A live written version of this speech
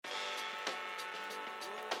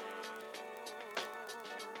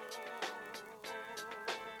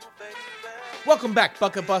Welcome back,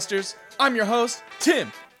 Bucket Busters. I'm your host,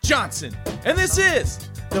 Tim Johnson, and this is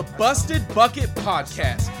the Busted Bucket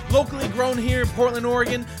Podcast. Locally grown here in Portland,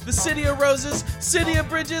 Oregon, the City of Roses, City of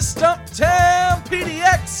Bridges, Stumptown,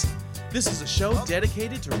 PDX. This is a show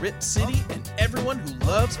dedicated to Rip City and everyone who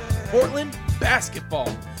loves Portland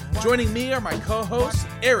basketball. Joining me are my co-hosts,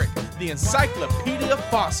 Eric, the Encyclopedia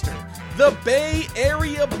Foster, the Bay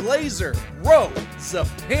Area Blazer, Ro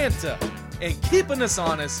Zapanta, and keeping us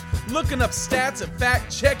honest, looking up stats and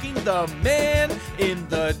fact-checking the man in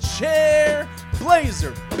the chair,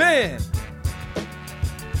 Blazer Ben.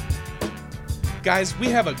 Guys, we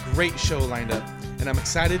have a great show lined up, and I'm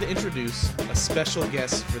excited to introduce a special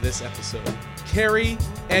guest for this episode, Kerry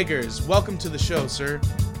Eggers. Welcome to the show, sir.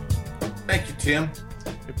 Thank you, Tim.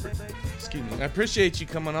 Excuse me. I appreciate you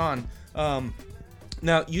coming on.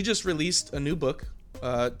 Now, you just released a new book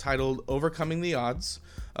titled Overcoming the Odds.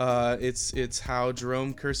 It's how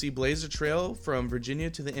Jerome Kersey blazed a trail from Virginia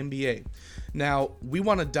to the NBA. Now, we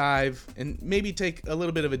want to dive and maybe take a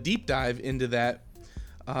little bit of a deep dive into that.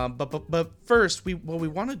 But first, what we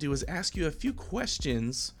want to do is ask you a few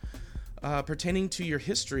questions pertaining to your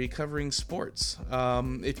history covering sports,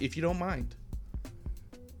 if you don't mind.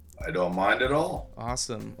 I don't mind at all.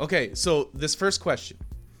 Awesome. Okay, so this first question,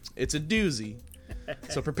 it's a doozy,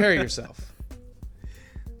 so prepare yourself.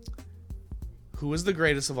 Who is the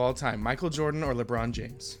greatest of all time, Michael Jordan or LeBron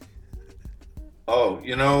James? Oh,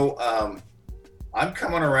 I'm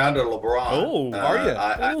coming around to LeBron. Oh, are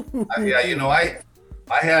you?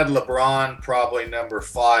 I had LeBron probably number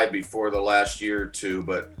 5 before the last year or two,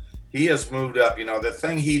 but he has moved up. The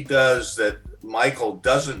thing he does that Michael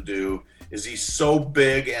doesn't do is he's so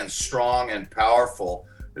big and strong and powerful.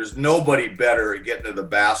 There's nobody better at getting to the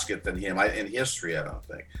basket than him in history, I don't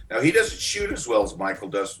think. Now, he doesn't shoot as well as Michael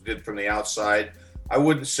did from the outside. I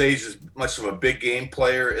wouldn't say he's as much of a big game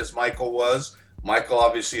player as Michael was. Michael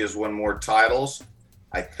obviously has won more titles.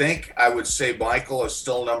 I think I would say Michael is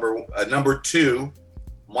still number 2.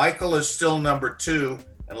 Michael is still number 2,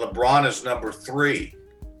 and LeBron is number 3.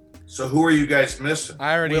 So who are you guys missing?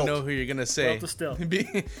 I already know who you're going to say. Wilt to Still.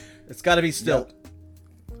 It's got to be Still. Yep.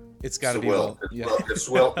 It's got to be Wilt. It's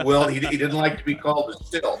Wilt. Wilt. He didn't like to be called the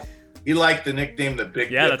Still. He liked the nickname the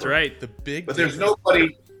Big Yeah, Dipper. that's right. The Big But Dipper. there's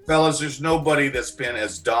nobody, fellas, there's nobody that's been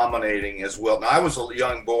as dominating as Wilt. Now, I was a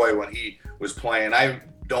young boy when he was playing. I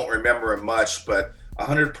don't remember him much, but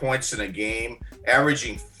 100 points in a game,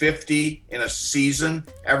 averaging 50 in a season,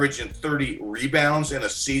 averaging 30 rebounds in a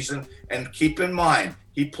season. And keep in mind,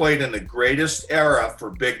 he played in the greatest era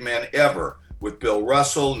for big men ever with Bill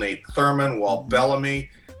Russell, Nate Thurman, Walt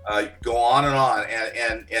Bellamy, go on and on.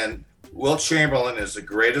 And Wilt Chamberlain is the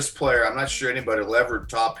greatest player. I'm not sure anybody will ever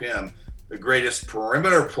top him. The greatest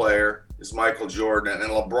perimeter player is Michael Jordan,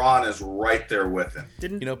 and LeBron is right there with him.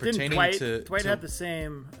 Didn't Dwight had the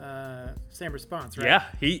same response, right? Yeah,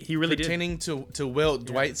 he really did. Pertaining to Wilt,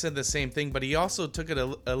 Dwight said the same thing, but he also took it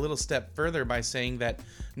a little step further by saying that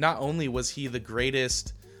not only was he the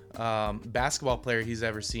greatest basketball player he's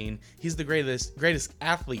ever seen, he's the greatest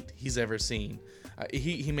athlete he's ever seen.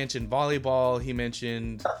 He mentioned volleyball. He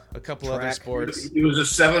mentioned a couple other sports. He was a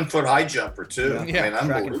 7-foot high jumper too. Yeah,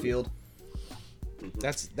 track and field.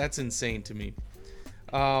 That's insane to me.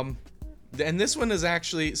 And this one is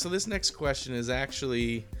actually, so this next question is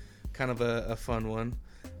actually kind of a fun one.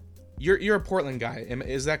 You're a Portland guy,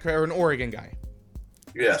 is that correct? Or an Oregon guy?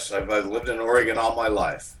 Yes, I've lived in Oregon all my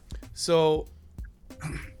life. So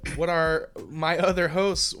what my other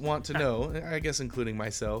hosts want to know, I guess including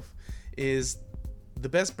myself, is the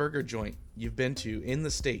best burger joint you've been to in the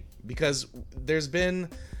state, because there's been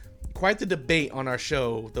quite the debate on our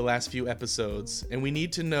show the last few episodes, and we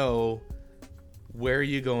need to know, where are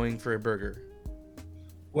you going for a burger?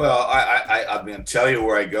 Well, I'm going to tell you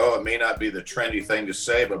where I go. It may not be the trendy thing to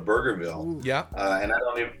say, but Burgerville. Ooh. Yeah. And I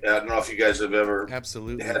don't know if you guys have ever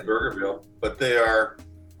Absolutely had Burgerville, but they are.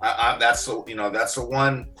 That's the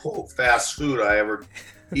one quote fast food I ever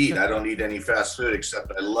eat. I don't eat any fast food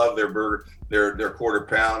except I love their burger, their quarter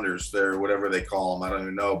pounders, their whatever they call them. I don't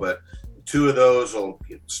even know, but 2 of those will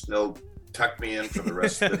tuck me in for the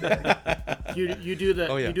rest of the day. You do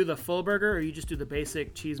the full burger, or you just do the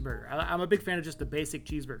basic cheeseburger? I'm a big fan of just the basic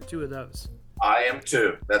cheeseburger. 2 of those. I am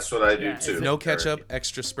too. That's what I do too. No ketchup,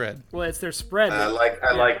 extra spread. Well, it's their spread. I like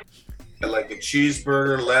a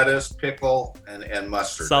cheeseburger, lettuce, pickle, and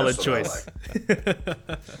mustard. Solid choice.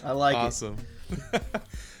 I like awesome.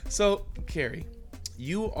 So, Kerry,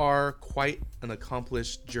 you are quite an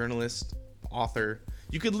accomplished journalist, author.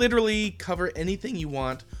 You could literally cover anything you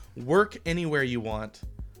want, work anywhere you want.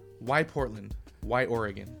 Why Portland? Why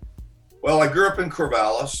Oregon? Well, I grew up in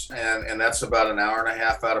Corvallis, and that's about an hour and a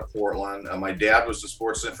half out of Portland. My dad was the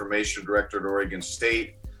sports information director at Oregon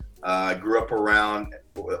State. I grew up around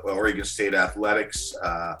Oregon State athletics,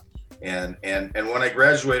 and when I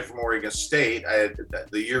graduated from Oregon State,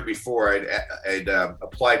 the year before I'd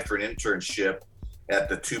applied for an internship at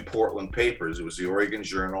the two Portland papers. It was the Oregon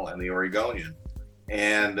Journal and the Oregonian.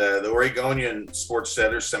 And the Oregonian Sports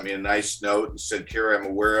Center sent me a nice note and said, "Kerry, I'm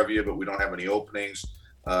aware of you, but we don't have any openings.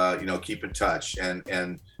 Keep in touch."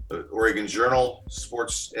 And the Oregon Journal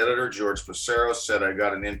sports editor, George Passero, said, "I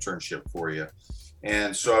got an internship for you."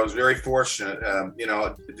 And so I was very fortunate.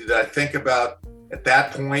 Did I think about at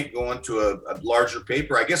that point going to a larger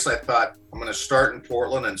paper? I guess I thought I'm going to start in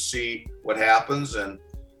Portland and see what happens. And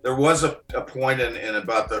there was a point in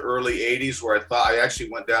about the early 80s where I thought I actually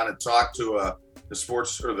went down and talked to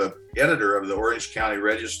the editor of the Orange County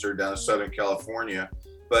Register down in Southern California.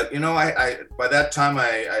 But I by that time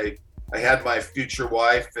I had my future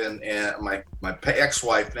wife and my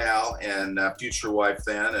ex-wife now and future wife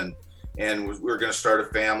then, and we were going to start a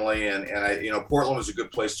family, and Portland was a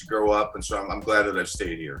good place to grow up, and so I'm glad that I've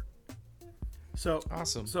stayed here. So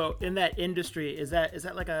awesome. So in that industry, is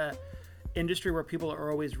that like a industry where people are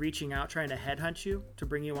always reaching out, trying to headhunt you to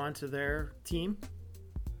bring you onto their team?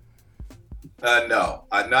 No,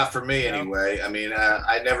 not for me anyway. I mean,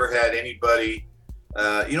 I never had anybody.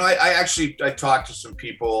 I talked to some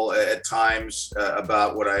people at times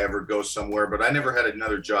about would I ever go somewhere, but I never had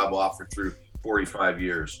another job offer through 45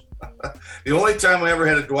 years. The only time I ever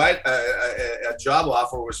had a job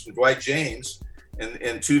offer was from Dwight James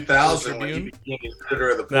in 2000 when he became the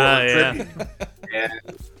editor of the Portland Tribune. And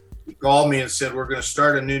he called me and said, "We're going to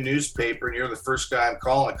start a new newspaper, and you're the first guy I'm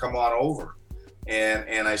calling. Come on over."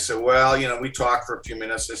 And I said, "Well, we talked for a few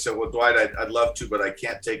minutes." I said, "Well, Dwight, I'd love to, but I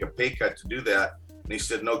can't take a pay cut to do that." And he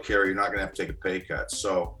said, "No, Kerry, you're not going to have to take a pay cut."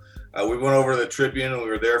 So we went over to the Tribune, and we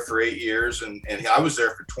were there for 8 years. And I was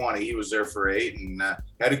there for 20. He was there for 8, and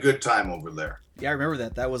had a good time over there. Yeah, I remember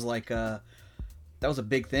that. That was like that was a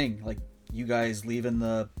big thing. Like you guys leaving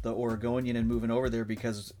the Oregonian and moving over there,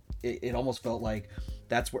 because it almost felt like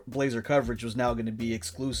that's where Blazer coverage was now going to be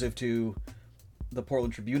exclusive to the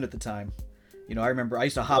Portland Tribune at the time. I remember I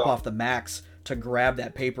used to hop off the Max to grab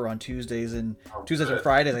that paper on Tuesdays and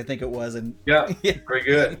Fridays, I think it was. And yeah, very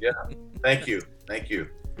good. Yeah, thank you.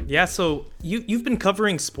 Yeah, so you've been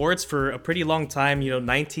covering sports for a pretty long time.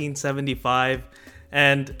 1975,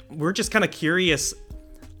 and we're just kind of curious,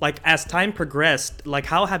 like as time progressed, like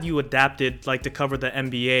how have you adapted, like to cover the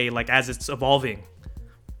NBA, like as it's evolving?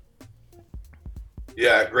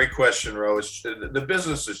 Yeah, great question, Rose. The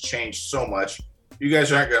business has changed so much. You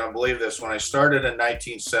guys aren't going to believe this. When I started in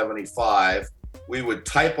 1975, we would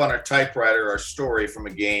type on our typewriter our story from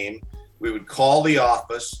a game. We would call the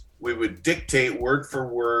office. We would dictate word for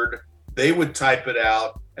word. They would type it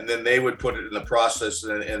out, and then they would put it in the process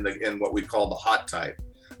in what we call the hot type.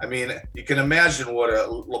 I mean, you can imagine what a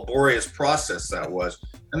laborious process that was.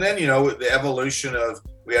 And then, the evolution of,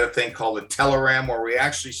 we had a thing called a telegram where we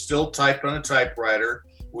actually still typed on a typewriter.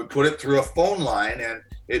 We put it through a phone line, and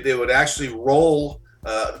it would actually roll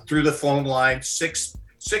through the phone line 6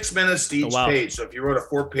 minutes to each page. So if you wrote a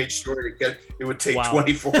 4-page story, it would take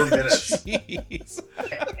 24 minutes.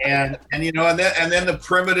 and then the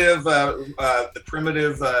primitive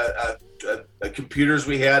computers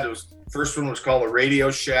we had. First one was called a Radio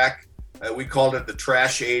Shack. We called it the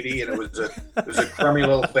Trash 80, and it was a crummy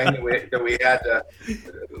little thing that we had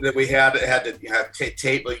to have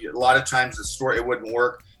tape. A lot of times the story, it wouldn't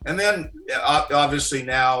work. And then obviously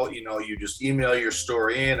now, you just email your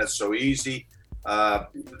story in. It's so easy.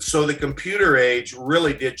 So the computer age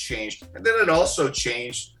really did change. And then it also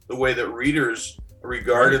changed the way that readers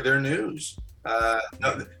regarded their news.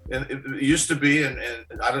 And it used to be, and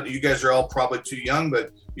I don't. You guys are all probably too young, but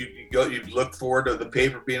you look forward to the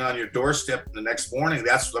paper being on your doorstep the next morning.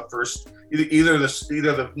 That's the first either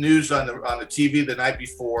the news on the TV the night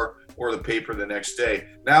before or the paper the next day.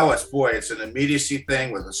 Now it's an immediacy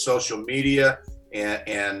thing with the social media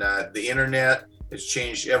and the internet. It's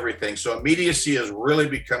changed everything. So immediacy has really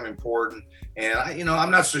become important. And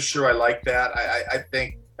I'm not so sure I like that. I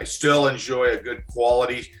think I still enjoy a good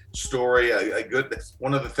quality story.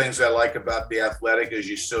 One of the things I like about The Athletic is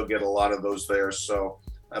you still get a lot of those there. So,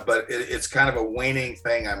 but it's kind of a waning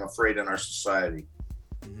thing, I'm afraid, in our society.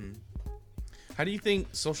 Mm-hmm. How do you think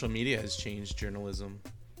social media has changed journalism?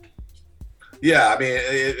 Yeah, I mean,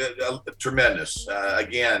 tremendous.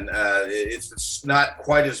 It's not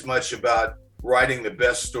quite as much about writing the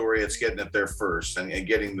best story. It's getting it there first and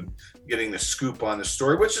getting the scoop on the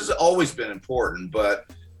story, which has always been important. But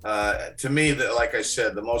to me, like I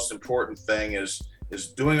said, the most important thing is is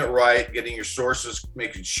doing it right, getting your sources,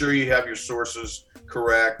 making sure you have your sources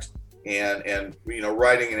correct, and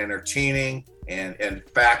writing an entertaining and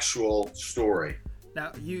factual story.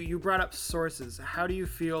 Now, you brought up sources. How do you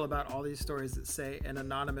feel about all these stories that say an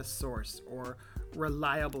anonymous source or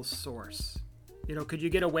reliable source? Could you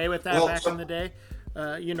get away with that back in the day?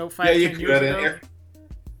 5, 10 years ago?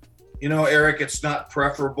 Eric, it's not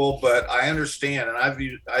preferable, but I understand, and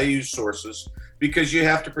I use sources because you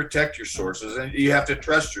have to protect your sources, and you have to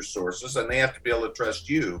trust your sources, and they have to be able to trust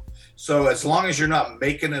you. So as long as you're not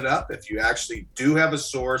making it up, if you actually do have a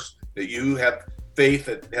source that you have faith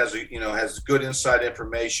that has good inside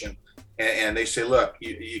information, and they say, look,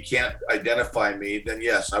 you can't identify me, then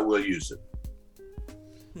yes, I will use it.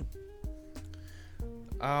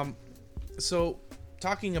 So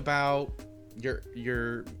talking about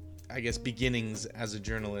your I guess beginnings as a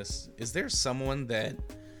journalist, is there someone that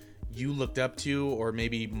you looked up to or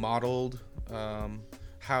maybe modeled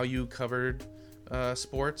how you covered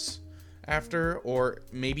sports after, or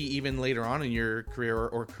maybe even later on in your career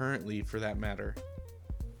or currently for that matter?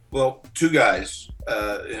 Well, two guys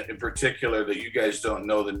in particular that you guys don't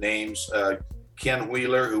know the names. Ken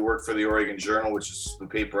Wheeler, who worked for the Oregon Journal, which is the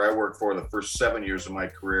paper I worked for the first 7 years of my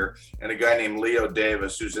career, and a guy named Leo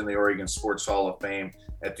Davis, who's in the Oregon Sports Hall of Fame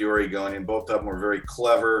at the Oregonian. Both of them were very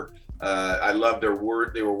clever. I loved their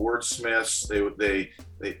word. They were wordsmiths.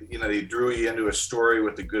 They drew you into a story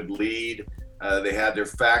with a good lead. They had their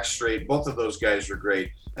facts straight. Both of those guys were great.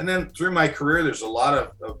 And then through my career, there's a lot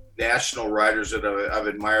of national writers that I've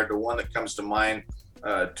admired. The one that comes to mind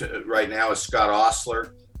right now is Scott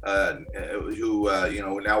Ostler, who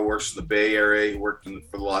now works in the Bay Area. He worked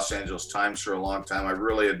for the Los Angeles Times for a long time. I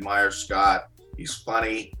really admire Scott. He's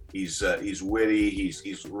funny. He's witty.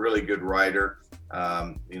 He's a really good writer.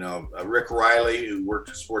 Rick Riley, who worked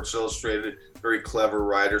at Sports Illustrated, very clever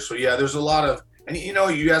writer. So yeah, there's a lot of, and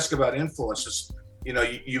you ask about influences.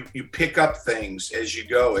 You pick up things as you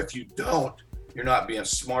go. If you don't, you're not being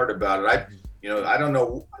smart about it. I don't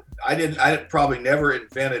know. I probably never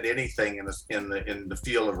invented anything in the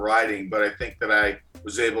field of writing, but I think that I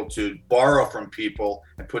was able to borrow from people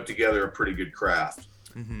and put together a pretty good craft.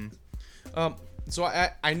 Mm-hmm. So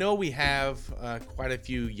I know we have quite a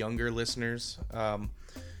few younger listeners.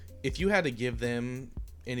 If you had to give them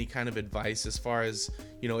any kind of advice as far as,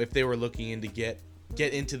 if they were looking in to get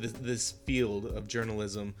into this field of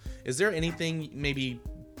journalism, is there anything, maybe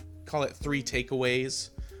call it 3 takeaways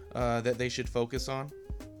that they should focus on?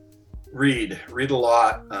 Read a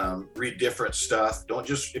lot, read different stuff.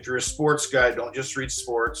 If you're a sports guy, don't just read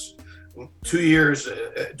sports. 2 years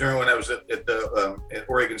during when I was at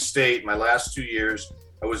Oregon State, my last 2 years,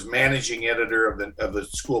 I was managing editor of the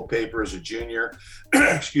school paper as a junior,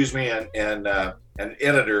 excuse me, and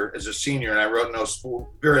editor as a senior. And I wrote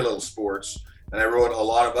very little sports, and I wrote a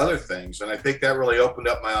lot of other things. And I think that really opened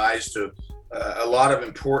up my eyes to a lot of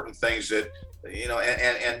important things that,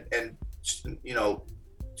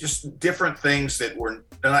 just different things that were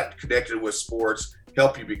not connected with sports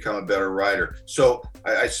help you become a better writer. So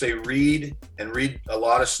I say read a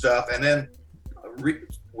lot of stuff. And then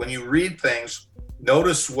when you read things,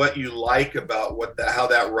 notice what you like about how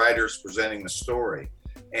that writer is presenting the story,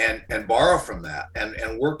 and borrow from that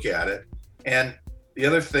and work at it. And the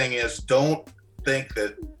other thing is, don't think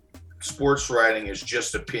that sports writing is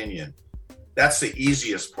just opinion. That's the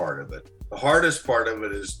easiest part of it. The hardest part of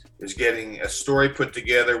it is getting a story put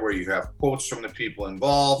together where you have quotes from the people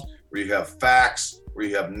involved, where you have facts, where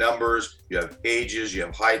you have numbers, you have ages, you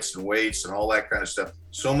have heights and weights and all that kind of stuff.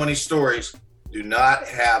 So many stories do not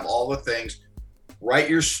have all the things. Write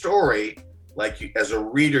your story like as a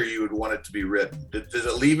reader you would want it to be written. Does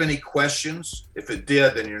it leave any questions? If it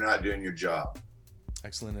did, then you're not doing your job.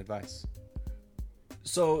 Excellent advice.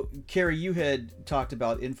 So, Kerry, you had talked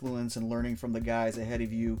about influence and learning from the guys ahead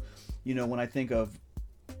of you. When I think of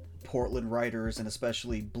Portland writers, and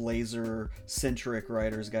especially Blazer-centric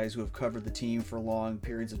writers, guys who have covered the team for long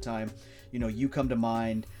periods of time, you come to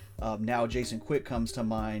mind. Now Jason Quick comes to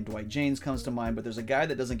mind, Dwight Jaynes comes to mind, but there's a guy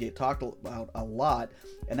that doesn't get talked about a lot,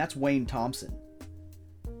 and that's Wayne Thompson.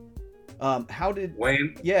 How did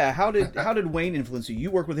Wayne influence you? You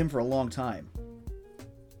worked with him for a long time.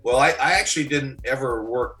 Well, I actually didn't ever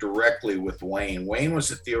work directly with Wayne. Wayne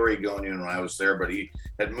was at the Oregonian when I was there, but he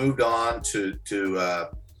had moved on to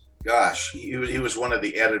he was one of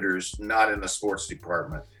the editors, not in the sports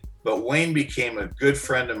department. But Wayne became a good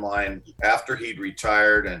friend of mine after he'd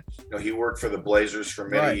retired, and he worked for the Blazers for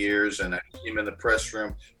many years, and I came in the press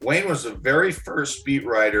room. Wayne was the very first beat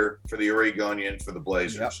writer for the Oregonian for the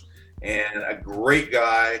Blazers, and a great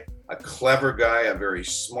guy, a clever guy, a very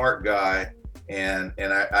smart guy. and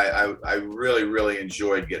I really, really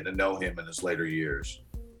enjoyed getting to know him in his later years.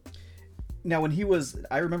 Now,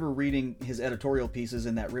 I remember reading his editorial pieces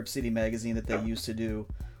in that Rip City magazine that they used to do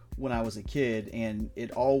when I was a kid, and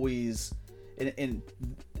it always, and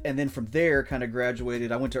then from there kind of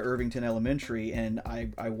graduated. I went to Irvington Elementary, and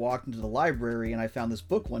I walked into the library, and I found this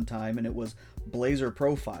book one time, and it was Blazer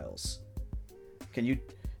Profiles.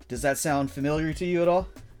 Does that sound familiar to you at all?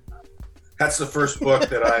 That's the first book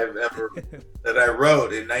that I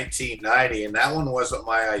wrote in 1990, and that one wasn't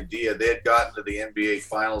my idea. They had gotten to the NBA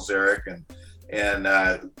Finals, Eric, and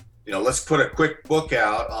let's put a quick book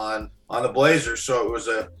out on the Blazers. So it was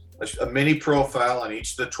a mini profile on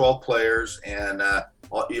each of the 12 players and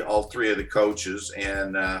all three of the coaches,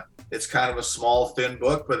 and it's kind of a small, thin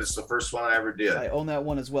book, but it's the first one I ever did. I own that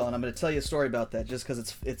one as well, and I'm going to tell you a story about that just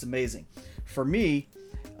because it's amazing. For me,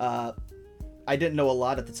 I didn't know a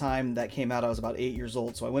lot at the time that came out. I was about 8 years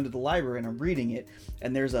old, so I went to the library and I'm reading it,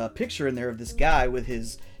 and there's a picture in there of this guy with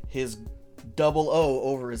his double O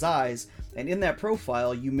over his eyes, and in that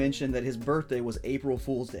profile you mentioned that his birthday was April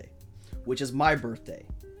Fool's Day, which is my birthday.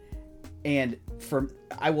 And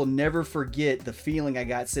I will never forget the feeling I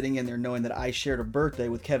got sitting in there knowing that I shared a birthday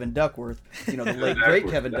with Kevin Duckworth, the late great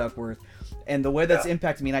Kevin Duckworth, and the way that's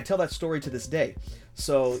impacted me, and I tell that story to this day.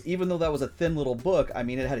 So even though that was a thin little book, I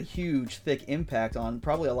mean, it had a huge, thick impact on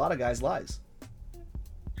probably a lot of guys' lives.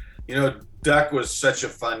 Duck was such a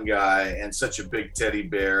fun guy and such a big teddy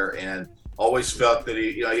bear, and always felt that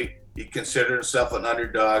he considered himself an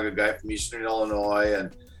underdog, a guy from Eastern Illinois,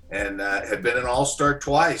 and had been an all-star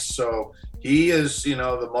twice. So he is,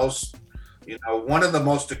 the most, one of the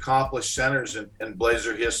most accomplished centers in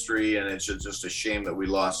Blazer history, and it's just a shame that we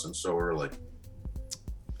lost him so early.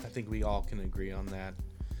 I think we all can agree on that.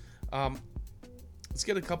 Let's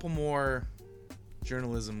get a couple more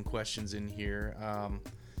journalism questions in here.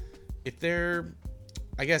 Is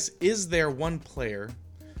there one player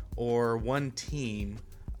or one team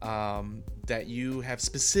that you have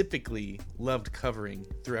specifically loved covering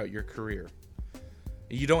throughout your career?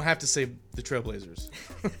 You don't have to say the Trailblazers.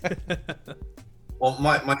 Well,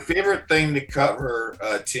 my favorite thing to cover,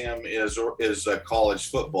 Tim, is college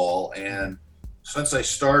football, and since I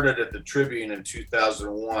started at the Tribune in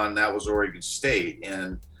 2001, that was Oregon State,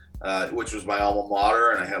 and which was my alma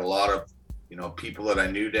mater, and I had a lot of people that I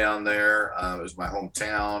knew down there. It was my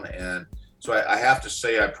hometown, and so I have to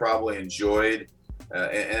say I probably enjoyed.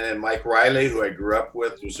 And then Mike Riley, who I grew up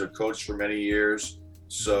with, was their coach for many years.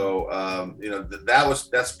 So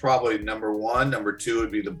that's probably number one. Number two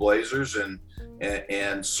would be the Blazers,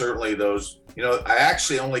 and certainly those. I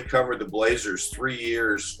actually only covered the Blazers 3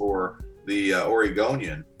 years for the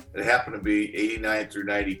Oregonian. It happened to be 89 through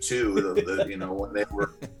 92. When they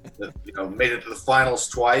were, made it to the finals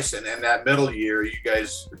twice, and then that middle year, you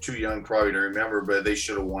guys are too young probably to remember, but they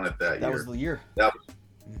should have won it that year. That was the year. That was.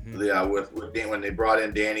 Yeah, with when they brought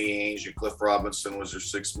in Danny Ainge and Cliff Robinson was their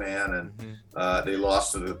sixth man, and they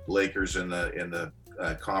lost to the Lakers in the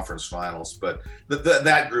conference finals. But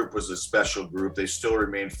that group was a special group. They still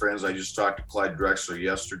remain friends. I just talked to Clyde Drexler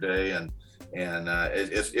yesterday, and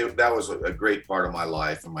that was a great part of my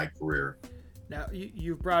life and my career. Now,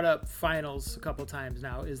 you've brought up finals a couple times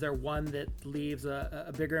now. Is there one that leaves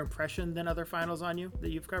a bigger impression than other finals on you that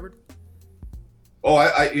you've covered? Oh,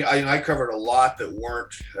 I covered a lot that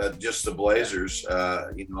weren't just the Blazers.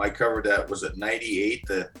 I covered that. Was it 98,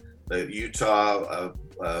 the Utah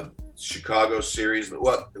Chicago series?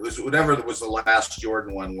 Well, it was whatever was the last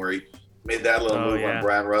Jordan one where he made that little move on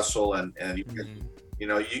Brian Russell, and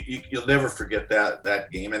you'll never forget that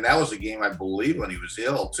game. And that was a game, I believe, when he was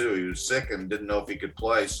ill too. He was sick and didn't know if he could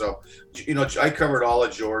play. So, I covered all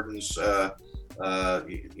of Jordan's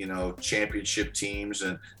championship teams,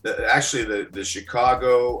 and the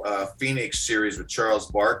Chicago Phoenix series with Charles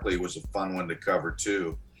Barkley was a fun one to cover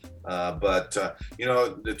too. But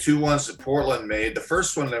the two ones that Portland made, the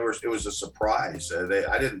first one it was a surprise.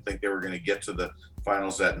 I didn't think they were going to get to the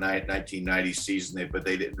finals that night, 1990 season. But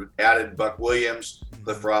they added Buck Williams.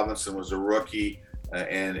 Cliff Robinson was a rookie.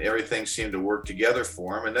 And everything seemed to work together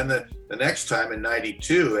for him. And then the next time in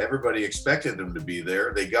 92, everybody expected them to be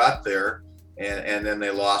there. They got there. And then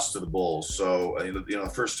they lost to the Bulls. So,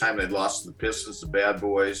 the first time they lost to the Pistons, the Bad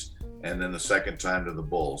Boys, and then the second time to the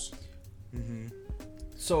Bulls. Mm-hmm.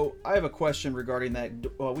 So I have a question regarding that.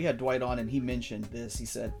 Well, we had Dwight on, and he mentioned this. He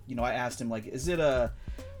said, I asked him,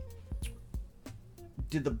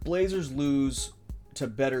 did the Blazers lose to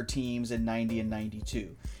better teams in 90 and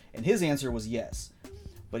 92? And his answer was yes.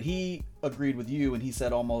 But he agreed with you, and he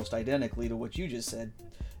said almost identically to what you just said.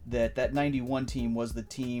 that 91 team was the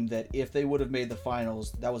team that if they would have made the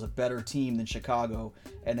finals, that was a better team than Chicago,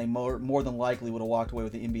 and they more than likely would have walked away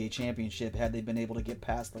with the NBA championship had they been able to get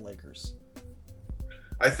past the Lakers.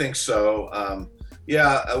 I think so.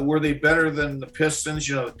 Were they better than the Pistons?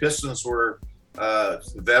 The Pistons were a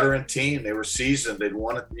veteran team. They were seasoned. They'd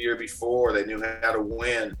won it the year before. They knew how to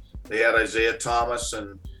win. They had Isaiah Thomas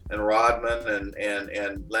and Rodman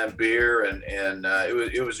and Lambeer, and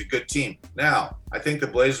it was a good team. Now, I think the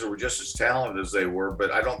Blazers were just as talented as they were,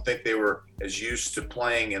 but I don't think they were as used to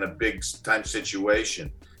playing in a big time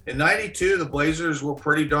situation. In '92, the Blazers were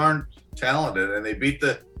pretty darn talented, and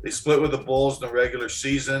they split with the Bulls in the regular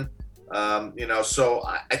season. So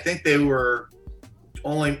I think they were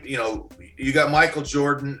only, you got Michael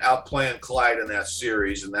Jordan outplaying Clyde in that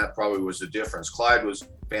series, and that probably was the difference. Clyde was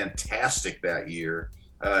fantastic that year.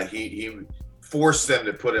 He forced them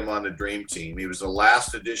to put him on the Dream Team. He was the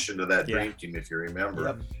last addition to that Dream Team, if you remember.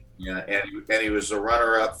 Yep. Yeah, and he was the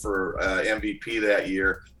runner-up for MVP that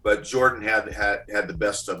year. But Jordan had the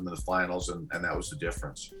best of them in the finals, and that was the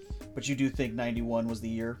difference. But you do think '91 was the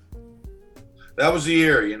year? That was the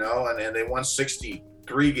year, and they won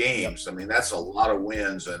 63 games. Yep. I mean, that's a lot of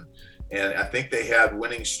wins, and I think they had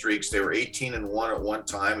winning streaks. They were 18-1 at one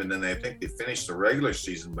time, and then I think they finished the regular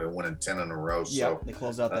season by winning 10 in a row. Yeah, so they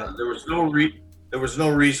closed out that. There was no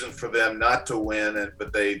reason for them not to win,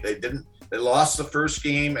 but they didn't. They lost the first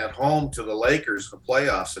game at home to the Lakers in the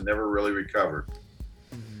playoffs and never really recovered.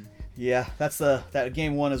 Mm-hmm. Yeah, that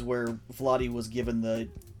game one is where Vlade was given the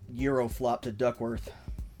Euro flop to Duckworth.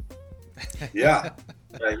 Yeah,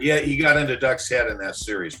 he got into Duck's head in that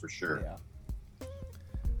series for sure. Yeah.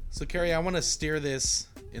 So, Kerry, I want to steer this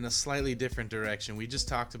in a slightly different direction. We just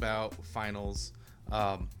talked about finals.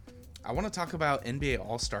 I want to talk about NBA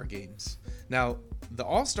All-Star games. Now, the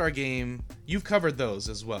All-Star game, you've covered those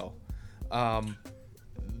as well.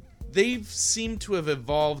 They've seemed to have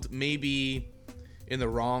evolved maybe in the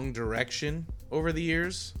wrong direction over the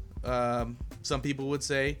years, some people would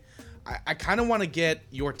say. I kind of want to get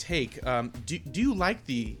your take. Do you like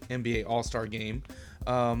the NBA All-Star game?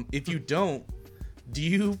 If you don't, do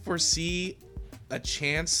you foresee a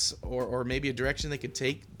chance or maybe a direction they could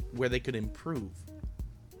take where they could improve?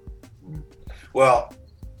 Well,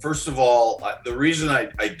 first of all, the reason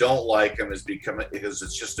I don't like them is because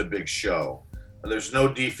it's just a big show. There's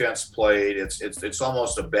no defense played. It's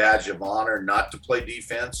almost a badge of honor not to play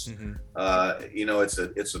defense. Mm-hmm. It's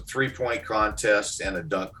a 3-point contest and a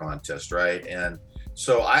dunk contest, right? And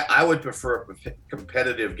so I would prefer a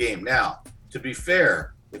competitive game. Now, to be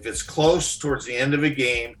fair, if it's close towards the end of a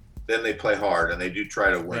game, then they play hard and they do try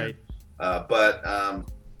to win. Right. But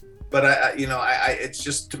it's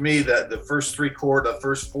just, to me, that the first the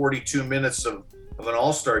first 42 minutes of an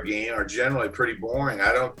All-Star game are generally pretty boring.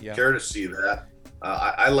 I don't care to see that.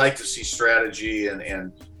 I like to see strategy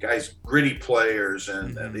and guys, gritty players,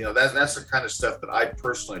 and that's the kind of stuff that I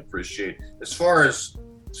personally appreciate. As far as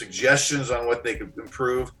suggestions on what they could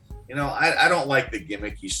improve, I don't like the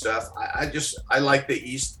gimmicky stuff. I like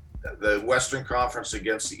the Western Conference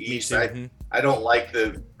against the East. I don't like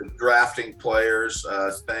the drafting players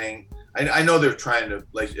thing. I know they're trying to,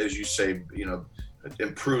 like as you say,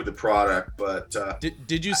 improve the product, but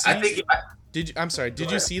did you see?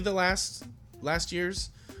 Did you see the last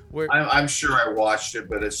year's? Where I'm sure I watched it,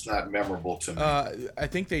 but it's not memorable to me. I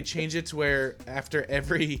think they changed it to where after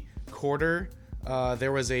every quarter,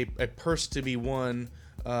 there was a purse to be won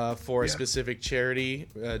for a specific charity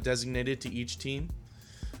designated to each team.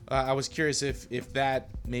 I was curious if that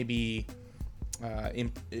maybe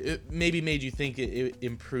made you think it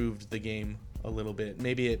improved the game a little bit.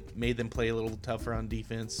 Maybe it made them play a little tougher on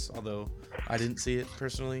defense, although I didn't see it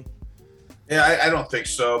personally. Yeah, I don't think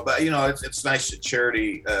so. But, it's nice that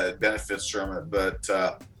charity benefits from it. But,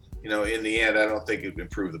 in the end, I don't think it would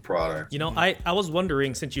improve the product. I was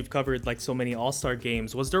wondering, since you've covered like so many All-Star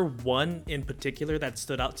games, was there one in particular that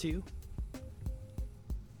stood out to you?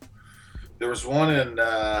 There was one in,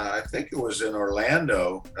 I think it was in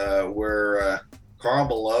Orlando, where Karl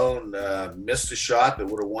Malone missed a shot that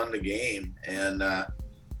would have won the game. And I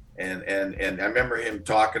remember him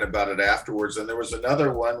talking about it afterwards. And there was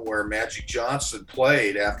another one where Magic Johnson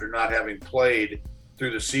played after not having played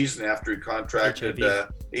through the season after he contracted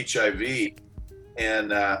HIV.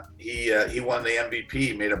 And he won the MVP.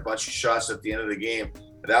 He made a bunch of shots at the end of the game.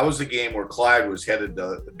 That was the game where Clyde was headed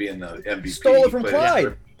to being the MVP. Stole it from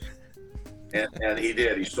Clyde. And he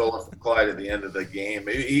did. He stole it from Clyde at the end of the game.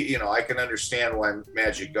 I can understand why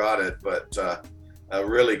Magic got it, but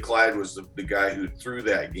really Clyde was the guy who threw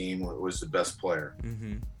that game, was the best player.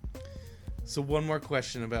 Mm-hmm. So one more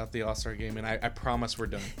question about the All-Star game, and I promise we're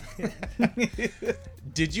done.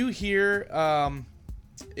 Did you hear,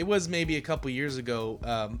 it was maybe a couple years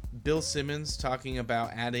ago, Bill Simmons talking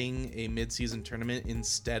about adding a mid-season tournament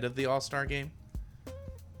instead of the All-Star game?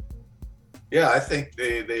 Yeah, I think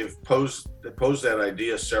they've posed that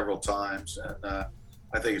idea several times, and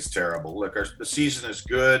I think it's terrible. Look, the season is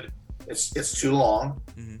good. It's too long.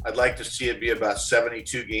 Mm-hmm. I'd like to see it be about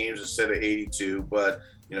 72 games instead of 82, but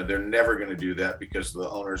they're never going to do that because the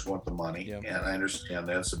owners want the money, and I understand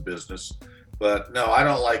that's a business. But no, I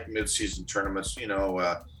don't like mid-season tournaments.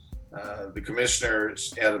 The commissioner,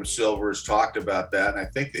 Adam Silver, has talked about that, and I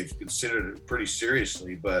think they've considered it pretty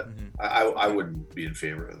seriously, but I wouldn't be in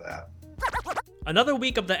favor of that. Another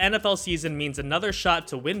week of the NFL season means another shot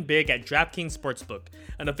to win big at DraftKings Sportsbook,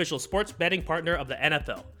 an official sports betting partner of the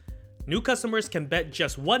NFL. New customers can bet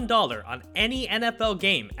just $1 on any NFL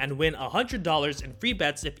game and win $100 in free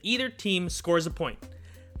bets if either team scores a point.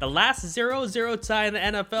 The last 0-0 tie in the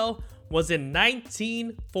NFL was in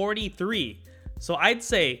 1943, so I'd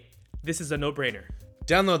say this is a no-brainer.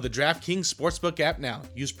 Download the DraftKings Sportsbook app now.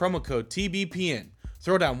 Use promo code TBPN.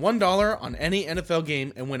 Throw down $1 on any NFL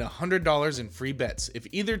game and win $100 in free bets if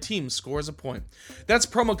either team scores a point. That's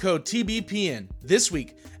promo code TBPN this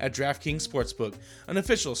week at DraftKings Sportsbook, an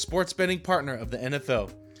official sports betting partner of the NFL.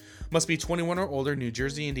 Must be 21 or older, New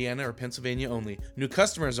Jersey, Indiana, or Pennsylvania only. New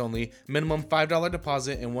customers only. Minimum $5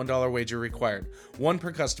 deposit and $1 wager required. One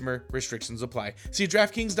per customer. Restrictions apply. See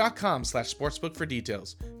DraftKings.com/sportsbook for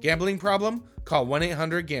details. Gambling problem? Call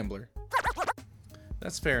 1-800-GAMBLER.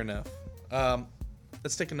 That's fair enough.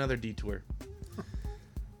 Let's take another detour.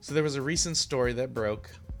 So there was a recent story that broke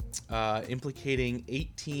implicating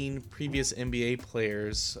 18 previous NBA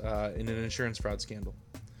players in an insurance fraud scandal.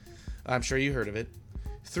 I'm sure you heard of it.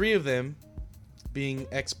 3 of them being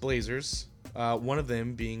ex-Blazers, one of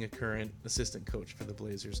them being a current assistant coach for the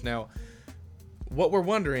Blazers. Now, what we're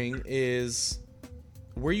wondering is,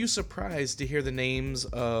 were you surprised to hear the names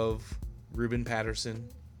of Ruben Patterson,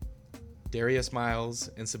 Darius Miles,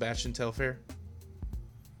 and Sebastian Telfair?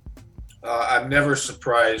 I'm never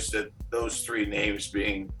surprised at those 3 names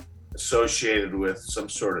being associated with some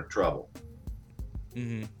sort of trouble.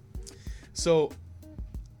 Mm-hmm. So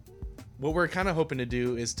what we're kind of hoping to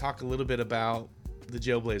do is talk a little bit about the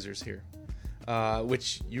Jailblazers here,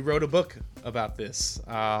 which you wrote a book about this.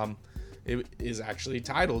 It is actually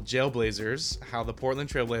titled Jailblazers, How the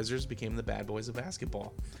Portland Trailblazers Became the Bad Boys of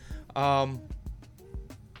Basketball.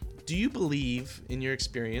 Do you believe, in your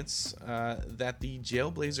experience, that the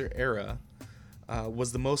Jailblazer era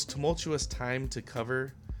was the most tumultuous time to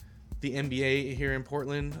cover the NBA here in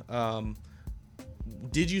Portland?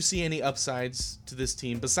 Did you see any upsides to this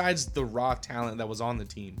team besides the raw talent that was on the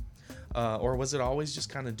team? Or was it always just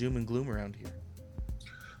kind of doom and gloom around here?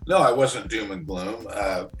 No, I wasn't doom and gloom.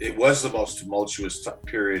 It was the most tumultuous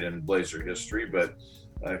period in Blazer history, but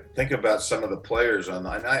think about some of the players and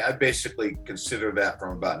I basically consider that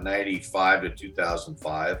from about 95 to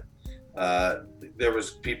 2005. There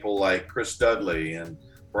was people like Chris Dudley and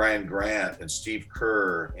Brian Grant and Steve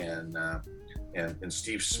Kerr and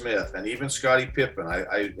Steve Smith and even Scottie Pippen.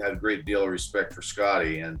 I had a great deal of respect for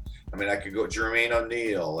Scottie, and I mean I could go Jermaine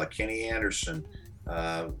O'Neal, Kenny Anderson,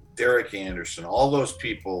 Derek Anderson. All those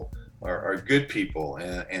people are good people,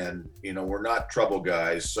 and we're not trouble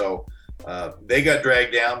guys. So they got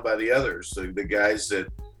dragged down by the others, the guys that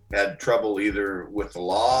had trouble either with the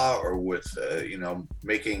law or with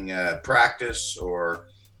making practice or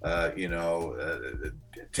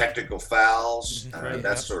technical fouls,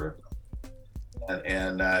 that sort of thing.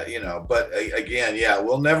 And but again,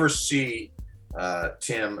 we'll never see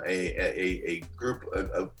Tim a group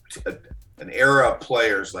an era of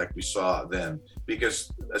players like we saw then,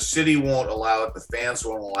 because a city won't allow it, the fans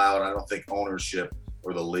won't allow it. I don't think ownership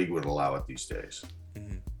or the league would allow it these days.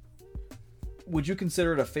 Mm-hmm. Would you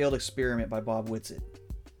consider it a failed experiment by Bob Whitsitt?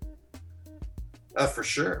 For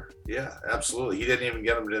sure. Yeah, absolutely. He didn't even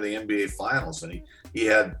get them to the NBA finals, and he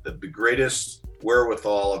had the greatest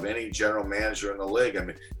wherewithal of any general manager in the league. I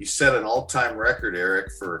mean, he set an all-time record,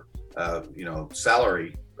 Eric, for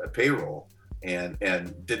salary payroll, and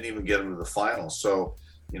didn't even get them to the finals. So,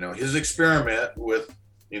 his experiment with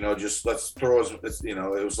just let's throw it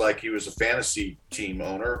was like he was a fantasy team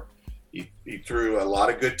owner. He threw a lot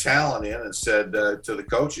of good talent in and said to the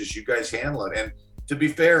coaches, you guys handle it. And to be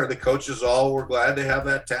fair, the coaches all were glad to have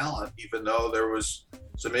that talent, even though there was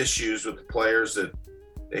some issues with the players that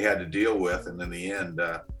they had to deal with. And in the end,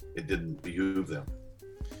 it didn't behoove them.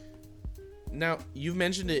 Now, you've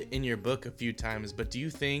mentioned it in your book a few times, but do you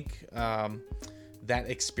think that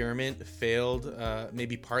experiment failed,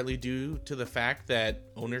 maybe partly due to the fact that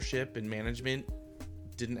ownership and management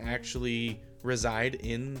didn't actually reside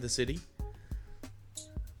in the city?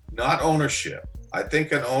 Not ownership. I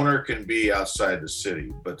think an owner can be outside the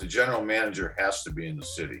city, but the general manager has to be in the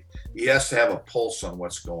city. He has to have a pulse on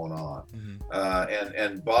what's going on.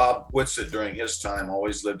 And Bob Whitsitt, during his time,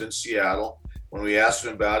 always lived in Seattle. When we asked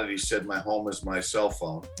him about it, he said, "My home is my cell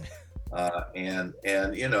phone." And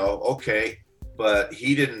okay, but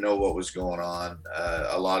he didn't know what was going on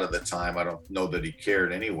a lot of the time. I don't know that he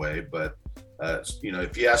cared anyway, but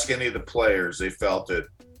if you ask any of the players, they felt that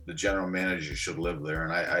the general manager should live there,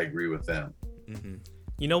 and I agree with them.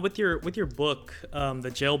 With your book,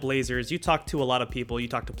 The Jailblazers, you talked to a lot of people. You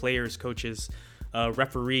talked to players, coaches,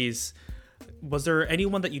 referees. Was there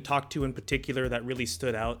anyone that you talked to in particular that really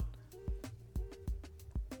stood out?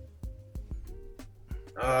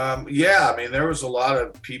 There was a lot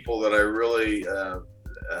of people that I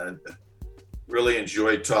really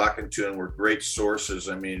enjoyed talking to and were great sources.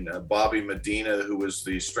 Bobby Medina, who was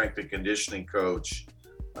the strength and conditioning coach,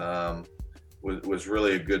 was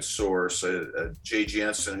really a good source. Jay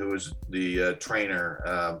Jensen, who was the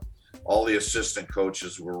trainer, all the assistant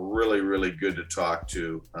coaches were really, really good to talk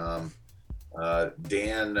to.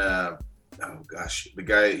 Dan, the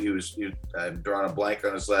guy, I'm drawing a blank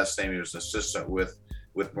on his last name. He was an assistant with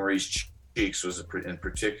Maurice Cheeks, was in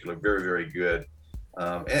particular very, very good.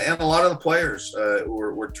 And a lot of the players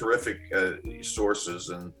were terrific sources.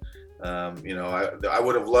 And, I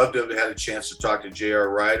would have loved to have had a chance to talk to J.R.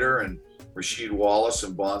 Ryder and Rasheed Wallace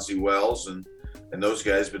and Bonzi Wells and those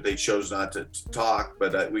guys, but they chose not to talk.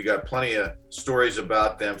 But we got plenty of stories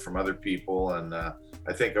about them from other people, and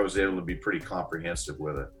I think I was able to be pretty comprehensive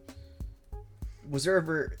with it. Was there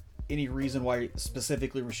ever any reason why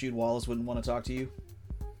specifically Rasheed Wallace wouldn't want to talk to you?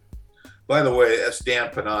 By the way, that's Dan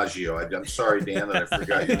Panaggio. I'm sorry, Dan, that I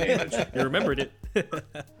forgot your name. You remembered it.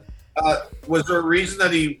 Was there a reason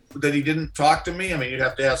that he didn't talk to me? You'd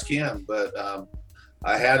have to ask him, but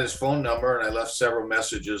I had his phone number and I left several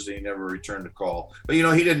messages and he never returned a call. But, he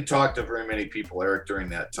didn't talk to very many people, Eric, during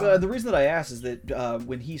that time. The reason that I asked is that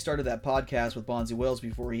when he started that podcast with Bonzi Wells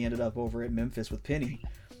before he ended up over at Memphis with Penny,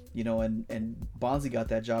 and Bonzi got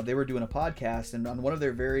that job, they were doing a podcast, and on one of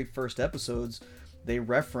their very first episodes, they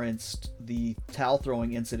referenced the towel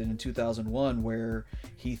throwing incident in 2001 where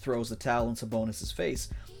he throws the towel in Sabonis' face.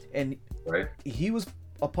 And right. He was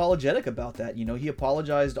apologetic about that. He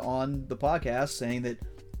apologized on the podcast saying that,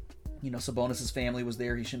 Sabonis' family was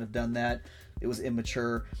there. He shouldn't have done that. It was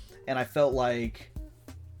immature. And I felt like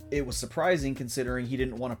it was surprising considering he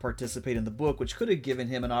didn't want to participate in the book, which could have given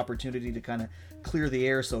him an opportunity to kind of clear the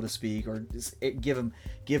air, so to speak, or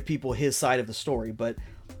give people his side of the story. But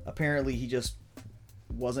apparently he just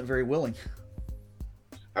wasn't very willing.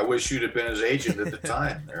 I wish you'd have been his agent at the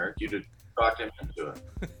time, Eric. You'd have talked him into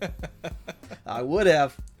it. I would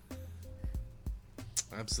have.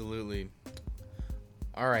 Absolutely.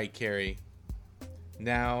 All right, Kerry.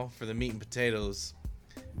 Now for the meat and potatoes.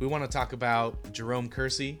 We want to talk about Jerome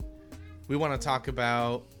Kersey. We want to talk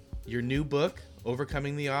about your new book,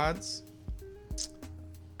 Overcoming the Odds.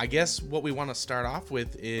 I guess what we want to start off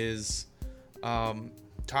with is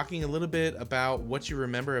talking a little bit about what you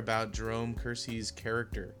remember about Jerome Kersey's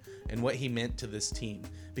character and what he meant to this team.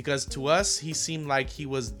 Because to us, he seemed like he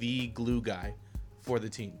was the glue guy for the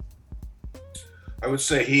team. I would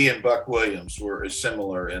say he and Buck Williams were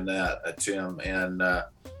similar in that, Tim. And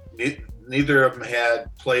neither of them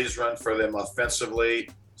had plays run for them offensively.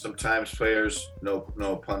 Sometimes players, no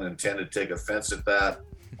pun intended, take offense at that.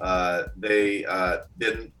 They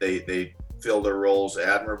didn't. They filled their roles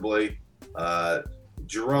admirably.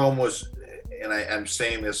 Jerome was, and I'm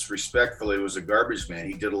saying this respectfully, was a garbage man.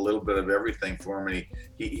 He did a little bit of everything for me.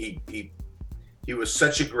 He was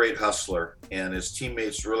such a great hustler, and his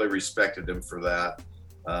teammates really respected him for that.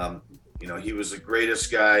 He was the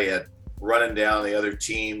greatest guy at running down the other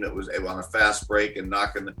team that was on a fast break and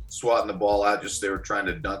swatting the ball out, just they were trying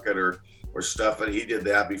to dunk it or stuff it. He did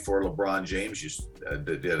that before LeBron James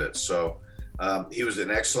did it. So he was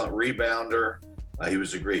an excellent rebounder. He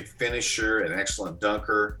was a great finisher, an excellent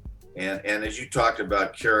dunker. And as you talked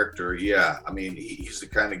about character, he's the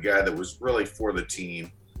kind of guy that was really for the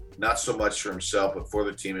team, not so much for himself, but for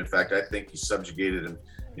the team. In fact, I think he subjugated him,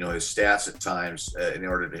 his stats at times in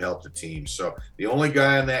order to help the team. So the only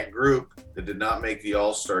guy in that group that did not make the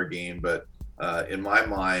All-Star game, but in my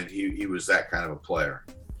mind, he was that kind of a player.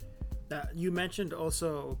 You mentioned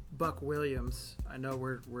also Buck Williams. I know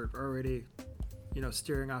we're already,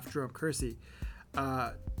 steering off Jerome Kersey.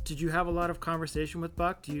 Did you have a lot of conversation with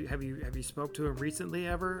Buck? Have you spoke to him recently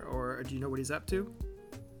ever, or do you know what he's up to?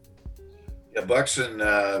 Yeah, Buck's in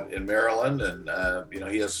Maryland,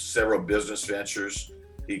 and he has several business ventures.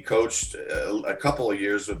 He coached a couple of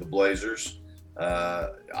years with the Blazers.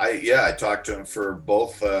 I talked to him for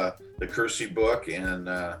both the Kersey book and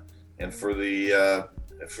for the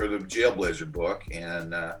Jailblazer book,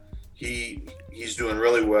 and he's doing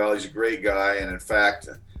really well. He's a great guy, and in fact,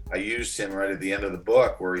 I used him right at the end of the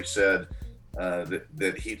book where he said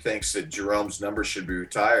that he thinks that Jerome's number should be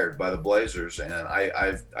retired by the Blazers, and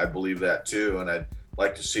I believe that too. And I'd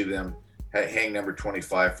like to see them hang number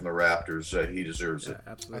 25 from the Raptors. He deserves it.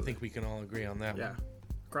 Absolutely. I think we can all agree on that one.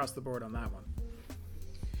 Across the board on that one.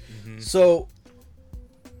 Mm-hmm. So,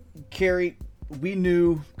 Kerry, we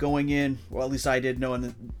knew going in, well, at least I did,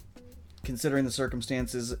 considering the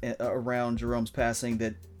circumstances around Jerome's passing,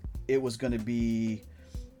 that it was going to be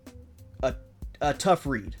a tough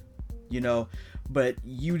read, but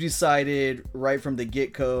you decided right from the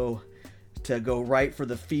get-go to go right for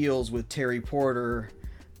the feels with Terry Porter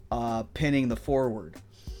pinning the forward.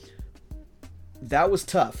 That was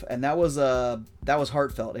tough, and that was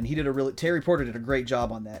heartfelt, and Terry Porter did a great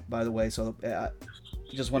job on that, by the way. So I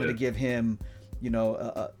just wanted to give him,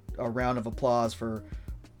 a round of applause for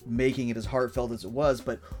making it as heartfelt as it was.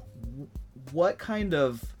 But what kind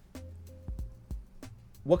of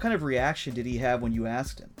reaction did he have when you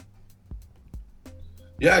asked him?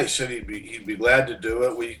 Yeah, he said he'd be glad to do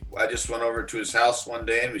it. I just went over to his house one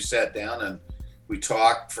day and we sat down and we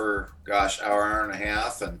talked for hour and a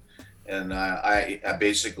half, and I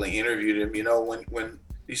basically interviewed him. When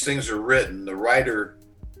these things are written, the writer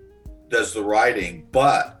does the writing,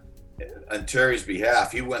 but on Terry's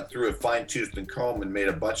behalf, he went through a fine-tooth and comb and made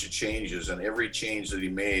a bunch of changes, and every change that he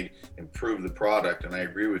made improved the product. And I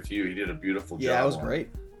agree with you; he did a beautiful job. Yeah, it was great.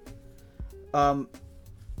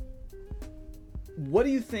 What do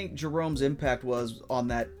you think Jerome's impact was on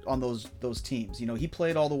those teams? He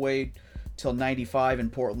played all the way till '95 in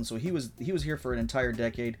Portland, so he was here for an entire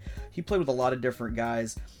decade. He played with a lot of different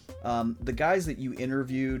guys. The guys that you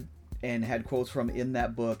interviewed and had quotes from in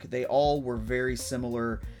that book, they all were very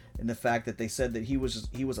similar in the fact that they said that he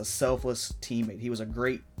was a selfless teammate. He was a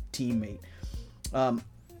great teammate.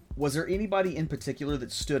 Was there anybody in particular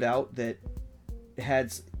that stood out that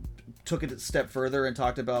took it a step further and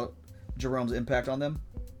talked about Jerome's impact on them?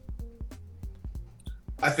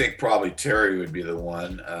 I think probably Terry would be the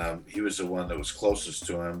one. He was the one that was closest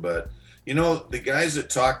to him. But, the guys that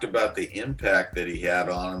talked about the impact that he had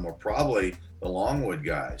on him were probably the Longwood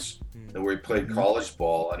guys, where he played college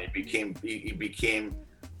ball, and he became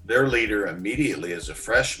their leader immediately as a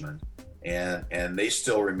freshman. And they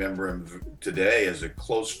still remember him today as a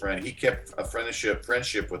close friend. He kept a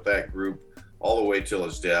friendship with that group all the way till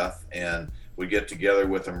his death, and we get together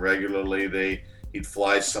with him regularly. He'd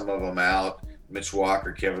fly some of them out. Mitch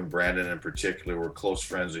Walker, Kevin Brandon in particular were close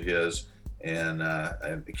friends of his, and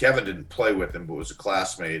Kevin didn't play with him, but was a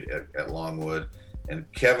classmate at Longwood. And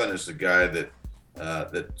Kevin is the guy that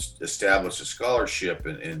established a scholarship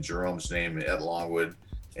in Jerome's name at Longwood,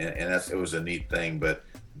 and it was a neat thing. But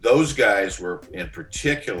those guys were in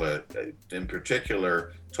particular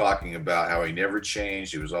talking about how he never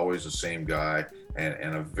changed. He was always the same guy,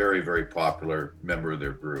 and a very, very popular member of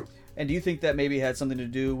their group. And do you think that maybe had something to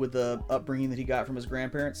do with the upbringing that he got from his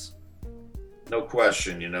grandparents? No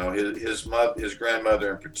question. His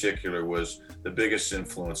grandmother in particular was the biggest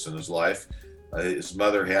influence in his life. His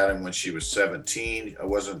mother had him when she was 17.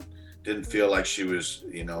 Didn't feel like she was,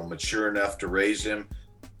 mature enough to raise him.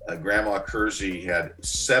 Grandma Kersey had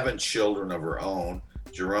 7 children of her own.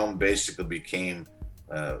 Jerome basically became,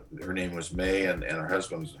 her name was May, and her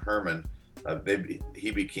husband was Herman.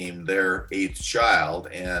 He became their 8th child,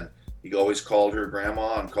 and he always called her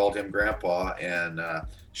grandma and called him grandpa, and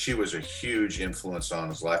she was a huge influence on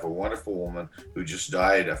his life, a wonderful woman who just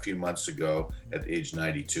died a few months ago at age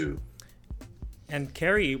 92. And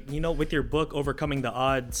Kerry, with your book, Overcoming the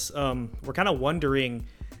Odds, we're kind of wondering,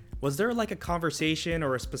 was there like a conversation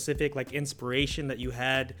or a specific like inspiration that you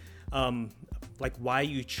had, like why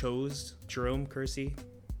you chose Jerome Kersey?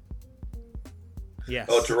 Yes.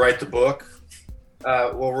 Oh, to write the book?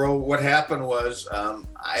 Well, what happened was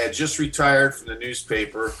I had just retired from the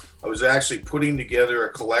newspaper. I was actually putting together a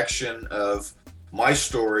collection of my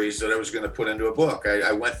stories that I was going to put into a book.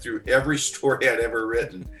 I went through every story I'd ever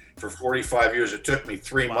written for 45 years. It took me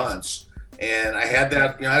 3 months, and I had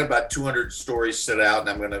that. I had about 200 stories set out, and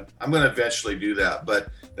I'm gonna eventually do that. But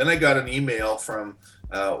then I got an email from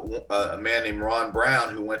a man named Ron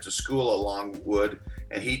Brown who went to school at Longwood,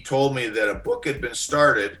 and he told me that a book had been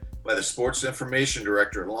started by the sports information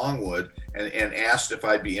director at Longwood, and asked if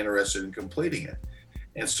I'd be interested in completing it.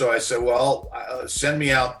 And so I said, well, send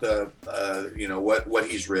me out the, what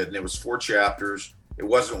he's written. It was 4 chapters. It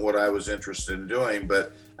wasn't what I was interested in doing,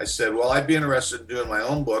 but I said, well, I'd be interested in doing my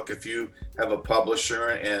own book if you have a publisher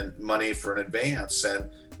and money for an advance. And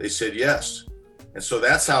they said yes. And so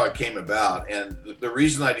that's how it came about. And the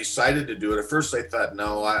reason I decided to do it, at first I thought,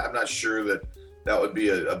 no, I'm not sure that would be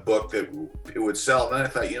a book that it would sell. And then I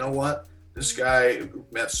thought, you know what? This guy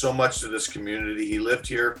meant so much to this community. He lived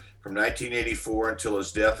here from 1984 until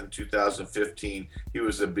his death in 2015. He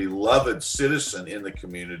was a beloved citizen in the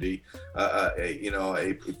community,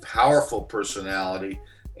 a powerful personality.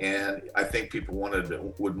 And I think people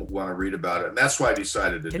would want to read about it. And that's why I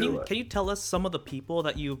decided to do it. Can you tell us some of the people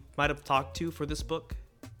that you might have talked to for this book?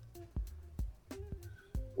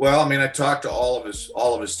 Well, I mean, I talked to all of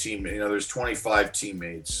his teammates. There's 25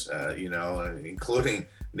 teammates, including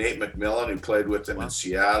Nate McMillan, who played with him in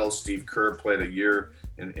Seattle. Steve Kerr played a year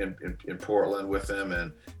in Portland with him.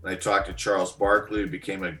 And I talked to Charles Barkley, who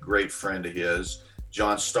became a great friend of his.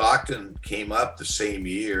 John Stockton came up the same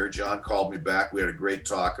year. John called me back. We had a great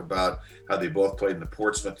talk about how they both played in the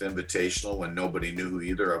Portsmouth Invitational when nobody knew who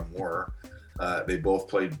either of them were. They both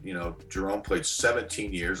played, Jerome played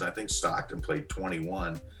 17 years. And I think Stockton played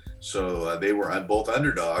 21. So they were both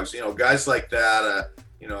underdogs. Guys like that,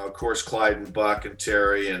 of course, Clyde and Buck and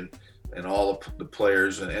Terry and all of the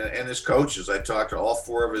players and his coaches. I talked to all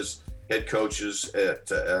 4 of his head coaches with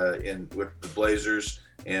the Blazers.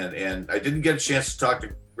 And I didn't get a chance to talk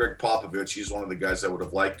to Greg Popovich. He's one of the guys I would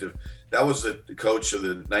have liked to. That was the coach of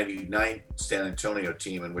the 99 San Antonio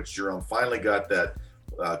team in which Jerome finally got that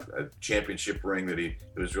championship ring that he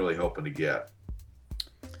was really hoping to get.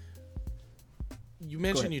 You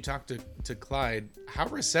mentioned you talked to Clyde. How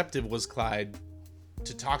receptive was Clyde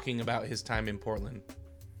to talking about his time in Portland?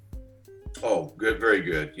 Oh, good, very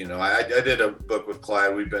good. I did a book with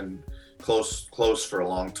Clyde. We've been close for a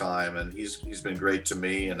long time, and he's been great to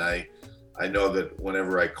me. And I know that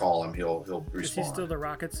whenever I call him, he'll respond. Is he still the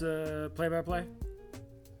Rockets play-by-play?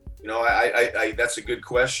 That's a good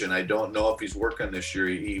question. I don't know if he's working this year.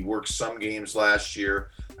 He worked some games last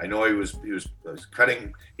year. I know he was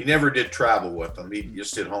cutting. He never did travel with them. He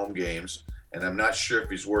just did home games, and I'm not sure if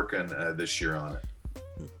he's working this year on it.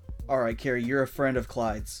 All right, Kerry, you're a friend of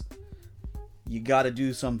Clyde's. You got to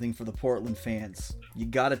do something for the Portland fans. You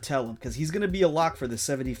got to tell him, because he's going to be a lock for the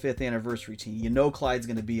 75th anniversary team. Clyde's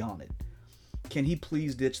going to be on it. Can he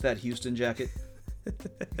please ditch that Houston jacket?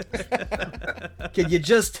 Can you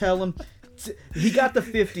just tell him? He got the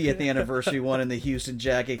 50th anniversary one in the Houston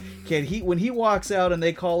jacket. Can he, when he walks out and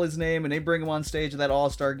they call his name and they bring him on stage at that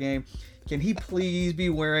All-Star game, can he please be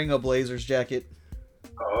wearing a Blazers jacket?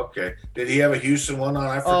 Oh, okay. Did he have a Houston one on?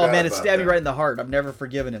 I forgot. Oh man, it stabbed me right in the heart. I've never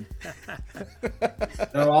forgiven him.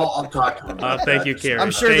 No, I'll talk to him. Thank you, Kerry.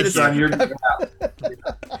 I'm sure that it's on your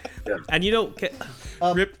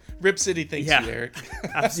And Rip City thanks you, Eric.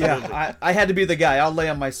 Absolutely. Yeah, I had to be the guy. I'll lay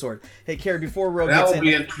on my sword. Hey, Kerry, before Roe gets That'll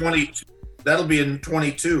be in 22. That'll be in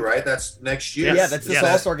 22, right? That's next year. Yeah, that's this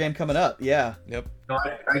All-Star game coming up. Yeah. Yep.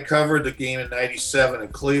 I covered the game in '97 in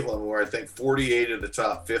Cleveland, where I think 48 of the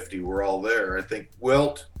top 50 were all there. I think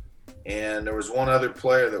Wilt, and there was one other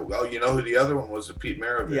player that. Oh, you know who the other one was? Pete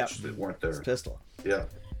Maravich that weren't there. It's Pistol. Yeah.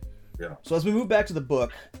 So as we move back to the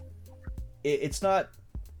book, it's not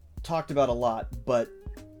talked about a lot, but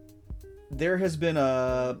there has been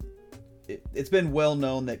it's been well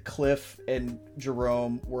known that Cliff and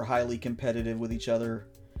Jerome were highly competitive with each other.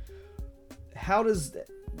 How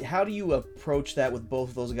do you approach that with both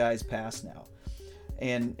of those guys past now,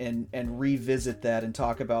 and revisit that and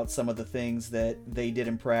talk about some of the things that they did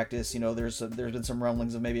in practice? There's been some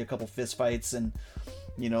rumblings of maybe a couple fist fights and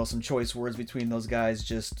some choice words between those guys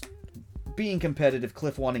just being competitive.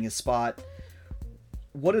 Cliff wanting his spot.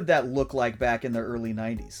 What did that look like back in the early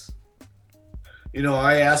 90s?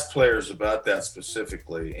 I asked players about that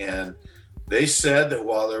specifically, and they said that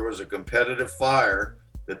while there was a competitive fire,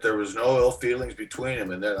 that there was no ill feelings between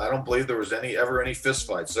them, and that I don't believe there was ever any fist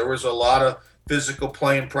fights. There was a lot of physical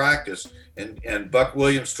play in practice, and Buck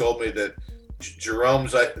Williams told me that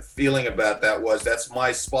Jerome's feeling about that was, that's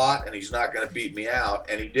my spot, and he's not going to beat me out,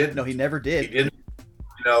 and he didn't. No, he never did. He didn't.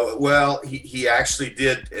 Well, he actually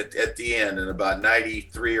did at the end in about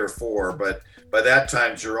 93 or 4, but by that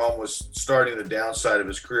time, Jerome was starting the downside of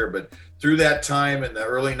his career. But through that time in the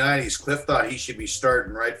early 90s, Cliff thought he should be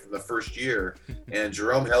starting right from the first year, and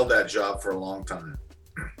Jerome held that job for a long time.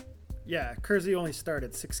 Yeah, Kersey only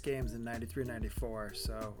started 6 games in 93, 94.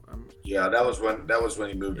 So yeah, that was when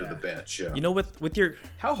he moved to the bench. Yeah. With your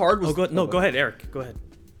how hard was? Go ahead, Eric. Go ahead.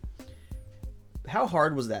 How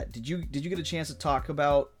hard was that? Did you get a chance to talk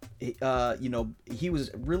about he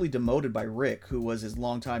was really demoted by Rick, who was his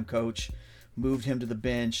longtime coach, moved him to the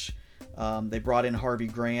bench. They brought in Harvey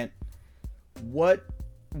Grant. What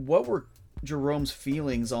were Jerome's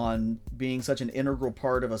feelings on being such an integral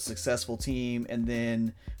part of a successful team and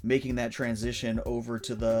then making that transition over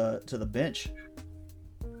to the bench?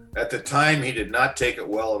 At the time, he did not take it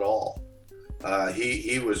well at all.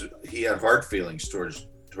 He had hard feelings towards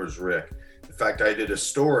Rick. In fact, I did a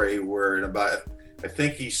story where I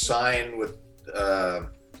think he signed with,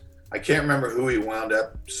 I can't remember who he wound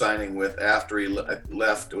up signing with after he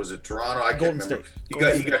left. Was it Toronto? I can't remember.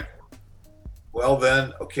 He got. Well,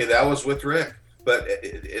 then, okay, that was with Rick. But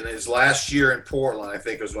in his last year in Portland, I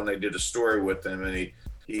think was when I did a story with him, and he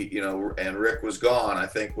and Rick was gone. I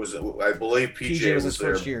believe PJ was there. His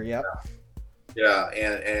first year, yeah. Yeah,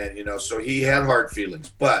 and so he had hard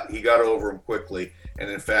feelings, but he got over them quickly. And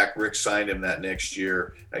in fact, Rick signed him that next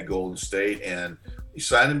year at Golden State, and he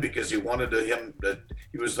signed him because he wanted thought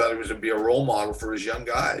he was going to be a role model for his young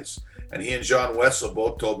guys. And he and John Wetzel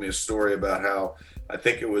both told me a story about how I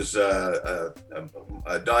think it was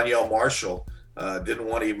Donyell Marshall didn't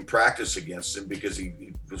want to even practice against him because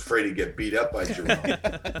he was afraid he'd get beat up by Jerome.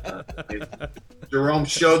 Jerome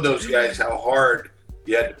showed those guys how hard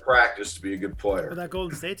you had to practice to be a good player. Well, that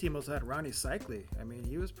Golden State team also had Ronnie Cycli. I mean,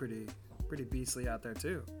 he was pretty beastly out there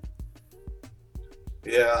too.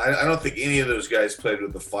 Yeah, I don't think any of those guys played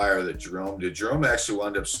with the fire that Jerome did. Jerome actually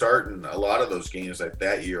wound up starting a lot of those games like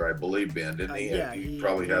that year, I believe, Ben, didn't he? Yeah, he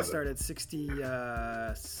started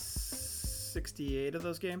 68 of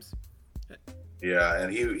those games. Yeah,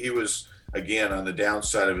 and he was, again, on the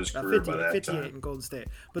downside of his career by that 58 time. in Golden State.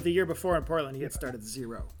 But the year before in Portland, he had started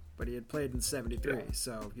 0. But he had played in 73,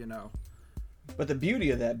 so, But the beauty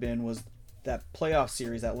of that, Ben, was that playoff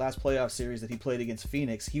series, that last playoff series that he played against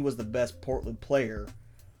Phoenix, he was the best Portland player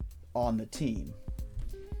on the team.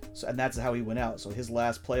 So, and that's how he went out. So his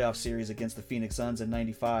last playoff series against the Phoenix Suns in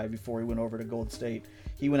 '95, before he went over to Golden State,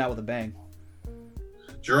 he went out with a bang.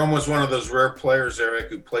 Jerome was one of those rare players, Eric,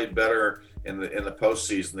 who played better in the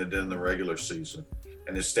postseason than did in the regular season.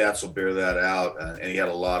 And his stats will bear that out. And he had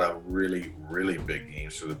a lot of really, really big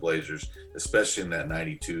games for the Blazers, especially in that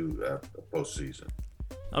 92 postseason.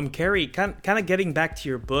 Kerry, kind of getting back to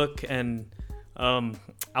your book, and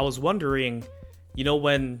I was wondering,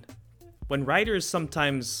 when writers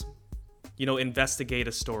sometimes, investigate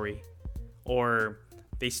a story, or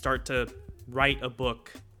they start to write a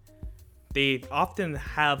book, they often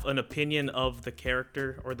have an opinion of the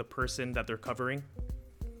character or the person that they're covering.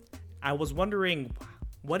 I was wondering,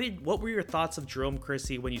 what were your thoughts of Jerome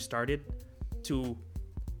Kersey when you started to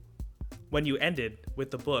when you ended with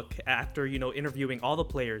the book, after interviewing all the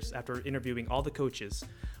players, after interviewing all the coaches?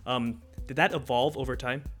 Did that evolve over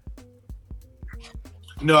time?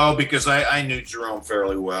 No, because I knew Jerome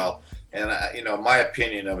fairly well, and my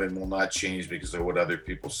opinion of him will not change because of what other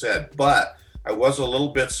people said. But I was a little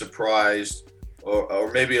bit surprised,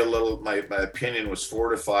 or maybe a little. My opinion was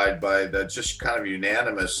fortified by the just kind of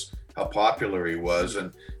unanimous how popular he was.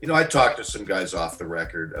 And I talked to some guys off the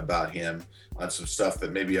record about him on some stuff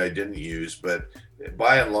that maybe I didn't use, but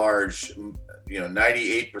by and large,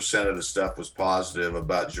 98% of the stuff was positive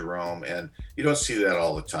about Jerome, and you don't see that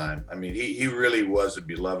all the time. I mean, he really was a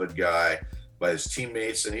beloved guy by his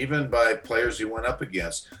teammates and even by players he went up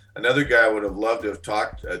against. Another guy I would have loved to have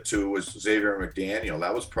talked to was Xavier McDaniel.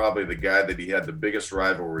 That was probably the guy that he had the biggest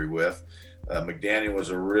rivalry with. McDaniel was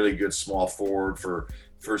a really good small forward for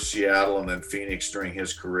Seattle and then Phoenix during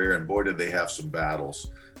his career, and boy, did they have some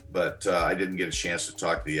battles. But I didn't get a chance to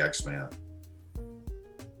talk to the X-Man.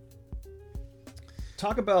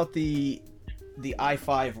 Talk about the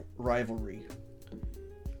I-5 rivalry.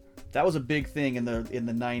 That was a big thing in the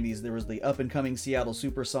 90s. There was the up-and-coming Seattle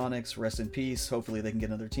Supersonics, rest in peace. Hopefully they can get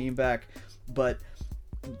another team back. But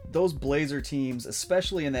those Blazer teams,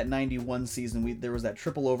 especially in that 91 season, there was that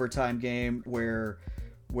triple overtime game where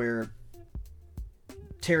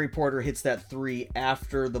Terry Porter hits that 3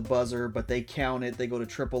 after the buzzer, but they count it. They go to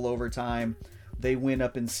triple overtime. They win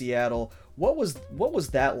up in Seattle. What was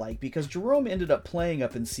that like? Because Jerome ended up playing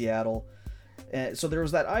up in Seattle. So there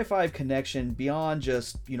was that I-5 connection beyond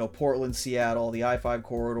just, Portland, Seattle, the I-5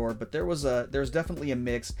 corridor, but there's definitely a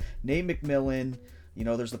mix. Nate McMillan,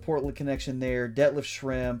 there's the Portland connection there. Detlef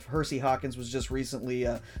Schrempf, Hersey Hawkins was just recently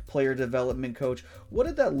a player development coach. What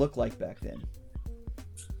did that look like back then?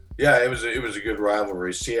 Yeah, it was a good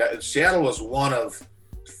rivalry. Seattle was one of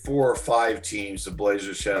 4 or 5 teams the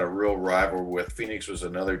Blazers had a real rivalry with. Phoenix was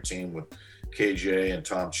another team with KJ and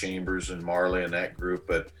Tom Chambers and Marley and that group,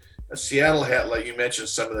 but Seattle had, like you mentioned,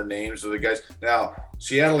 some of the names of the guys. Now,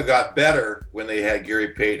 Seattle got better when they had Gary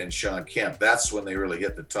Payton and Sean Kemp. That's when they really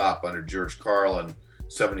hit the top under George Carlin,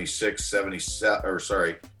 96,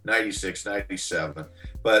 97.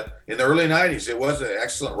 But in the early 90s, it was an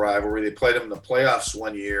excellent rivalry. They played them in the playoffs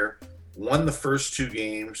one year, won the first 2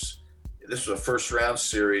 games. This was a first-round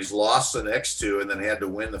series, lost the next 2, and then had to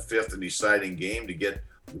win the 5th and deciding game to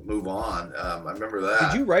move on. I remember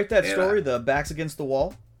that. Did you write that story, the backs against the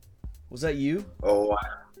wall? Was that you? Oh,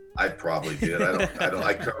 I probably did.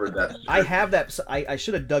 I covered that. I have that. I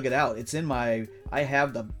should have dug it out. It's in my. I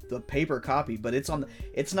have the paper copy, but it's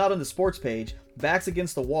not on the sports page. Backs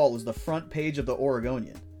Against the Wall is the front page of the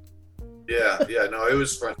Oregonian. Yeah. No, it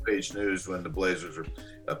was front page news when the Blazers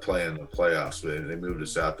were playing the playoffs. They moved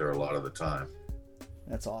us out there a lot of the time.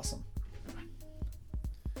 That's awesome.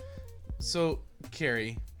 So,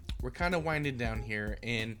 Kerry, we're kind of winding down here,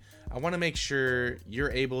 and I want to make sure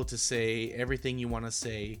you're able to say everything you want to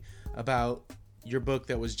say about your book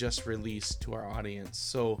that was just released to our audience.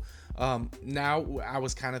 So now I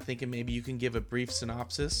was kind of thinking maybe you can give a brief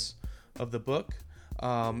synopsis of the book,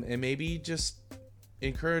 and maybe just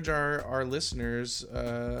encourage our listeners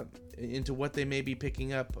into what they may be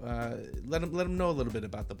picking up. Let them know a little bit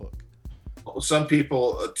about the book. Well, some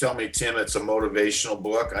people tell me, Tim, it's a motivational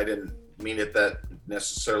book. I didn't mean it that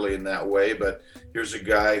necessarily in that way, but here's a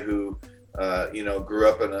guy who grew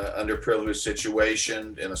up in an underprivileged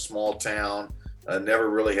situation in a small town, never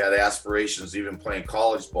really had aspirations even playing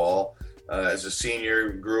college ball. As a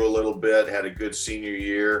senior, grew a little bit, had a good senior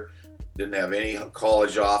year, didn't have any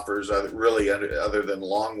college offers other than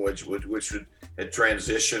Longwood, which had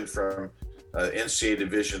transitioned from NCAA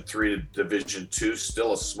Division III to Division II,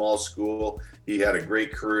 still a small school. He had a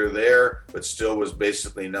great career there, but still was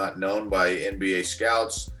basically not known by NBA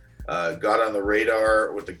scouts. Got on the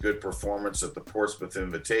radar with a good performance at the Portsmouth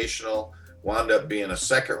Invitational. Wound up being a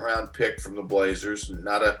second-round pick from the Blazers.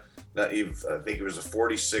 I think it was a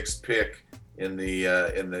 46th pick in the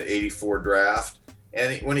 '84 draft.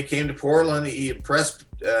 And when he came to Portland, he impressed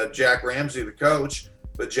Jack Ramsey, the coach.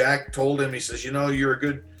 But Jack told him, he says, you're a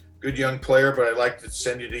good young player, but I'd like to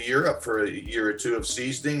send you to Europe for a year or 2 of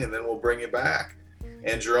seasoning, and then we'll bring you back.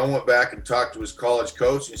 And Jerome went back and talked to his college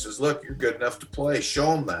coach, and he says, look, you're good enough to play.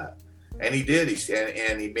 Show him that. And he did.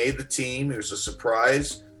 He made the team. It was a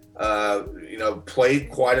surprise. Played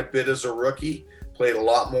quite a bit as a rookie, played a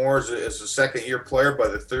lot more as a second-year player. By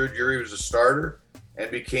the 3rd year, he was a starter and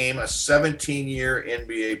became a 17-year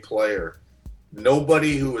NBA player.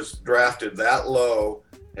 Nobody who was drafted that low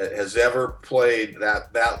has ever played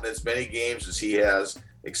that as many games as he has,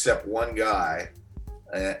 except one guy.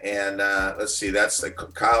 And let's see, that's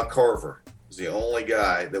Kyle Korver is the only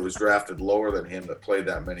guy that was drafted lower than him that played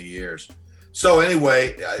that many years. So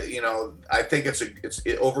anyway, I think it's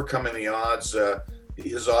overcoming the odds. The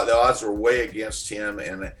odds were way against him,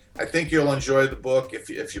 and I think you'll enjoy the book if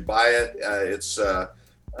you buy it. There's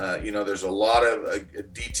a lot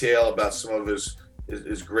of detail about some of his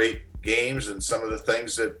great games and some of the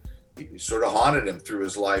things that sort of haunted him through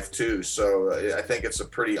his life too. So I think it's a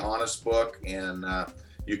pretty honest book, and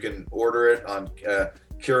you can order it on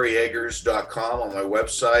kerryeggers.com on my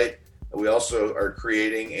website. We also are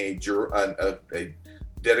creating a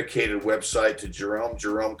dedicated website to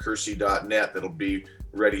jeromekersey.net that'll be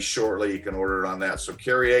ready shortly. You can order it on that. So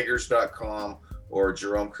kerryeggers.com or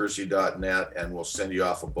jeromekersey.net, and we'll send you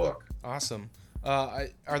off a book. Awesome. Are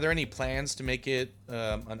there any plans to make it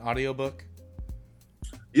an audiobook?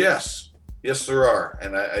 Yes, there are.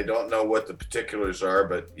 And I don't know what the particulars are,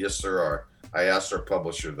 but yes, there are. I asked our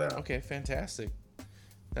publisher that. Okay, fantastic.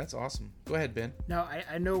 That's awesome. Go ahead, Ben. Now,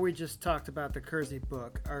 I know we just talked about the Kersey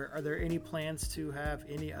book. Are there any plans to have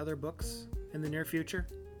any other books in the near future?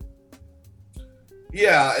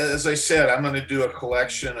 Yeah, as I said, I'm going to do a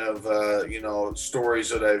collection of, stories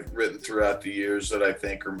that I've written throughout the years that I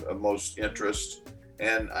think are of most interest.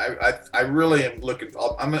 And I really am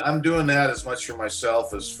I'm doing that as much for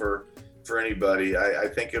myself as for anybody. I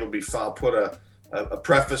think it'll be fun. I'll put a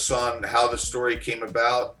preface on how the story came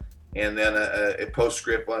about, and then a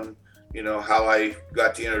postscript on, how I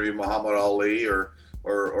got to interview Muhammad Ali or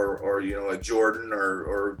a Jordan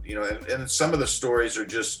and some of the stories are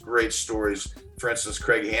just great stories. For instance,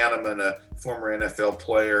 Craig Hanneman, a former NFL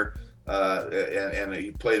player, and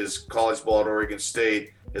he played his college ball at Oregon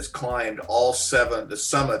State, has climbed the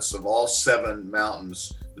summits of all 7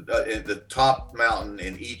 mountains, the top mountain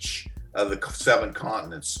in each of the 7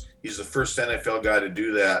 continents. He's the first NFL guy to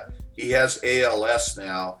do that. He has ALS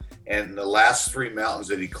now, and the last 3 mountains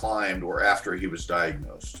that he climbed were after he was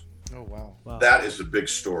diagnosed. Oh, wow. That is a big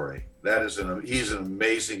story. He's an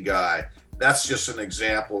amazing guy. that's just an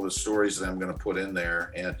example of the stories that I'm going to put in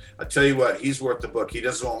there. And I tell you what, he's worth the book. He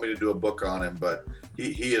doesn't want me to do a book on him, but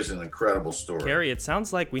he is an incredible story. Kerry, it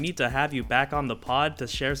sounds like we need to have you back on the pod to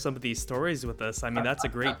share some of these stories with us. I mean, that's a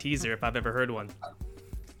great teaser if I've ever heard one.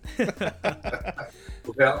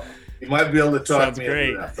 Well, you might be able to talk Sounds me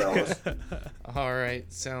great. into that, fellas. All right,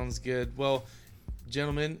 sounds good. Well,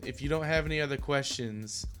 gentlemen, if you don't have any other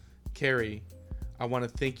questions, Kerry, I want to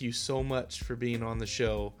thank you so much for being on the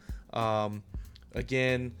show.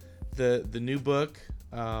 Again, the new book,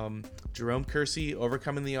 Jerome Kersey,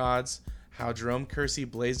 Overcoming the Odds, How Jerome Kersey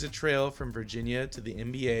Blazed a Trail from Virginia to the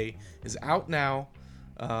NBA, is out now.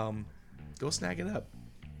 Go snag it up.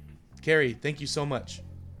 Kerry, thank you so much.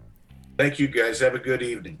 Thank you, guys. Have a good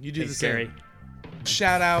evening. You do Thanks, the same. Kerry.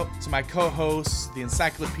 Shout out to my co-hosts, the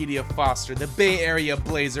Encyclopedia Foster, the Bay Area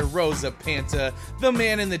Blazer, Rosa Panta, the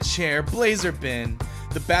man in the chair, Blazer Ben,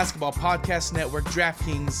 the Basketball Podcast Network,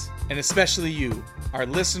 DraftKings, and especially you, our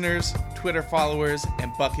listeners, Twitter followers,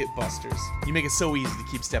 and Bucket Busters. You make it so easy to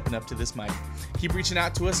keep stepping up to this mic. Keep reaching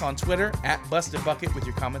out to us on Twitter @BustedBucket with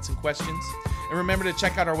your comments and questions. And remember to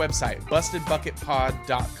check out our website,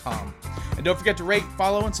 BustedBucketPod.com. And don't forget to rate,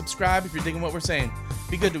 follow, and subscribe if you're digging what we're saying.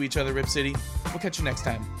 Be good to each other, Rip City. We'll catch you next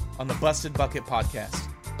time on the Busted Bucket Podcast.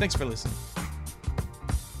 Thanks for listening.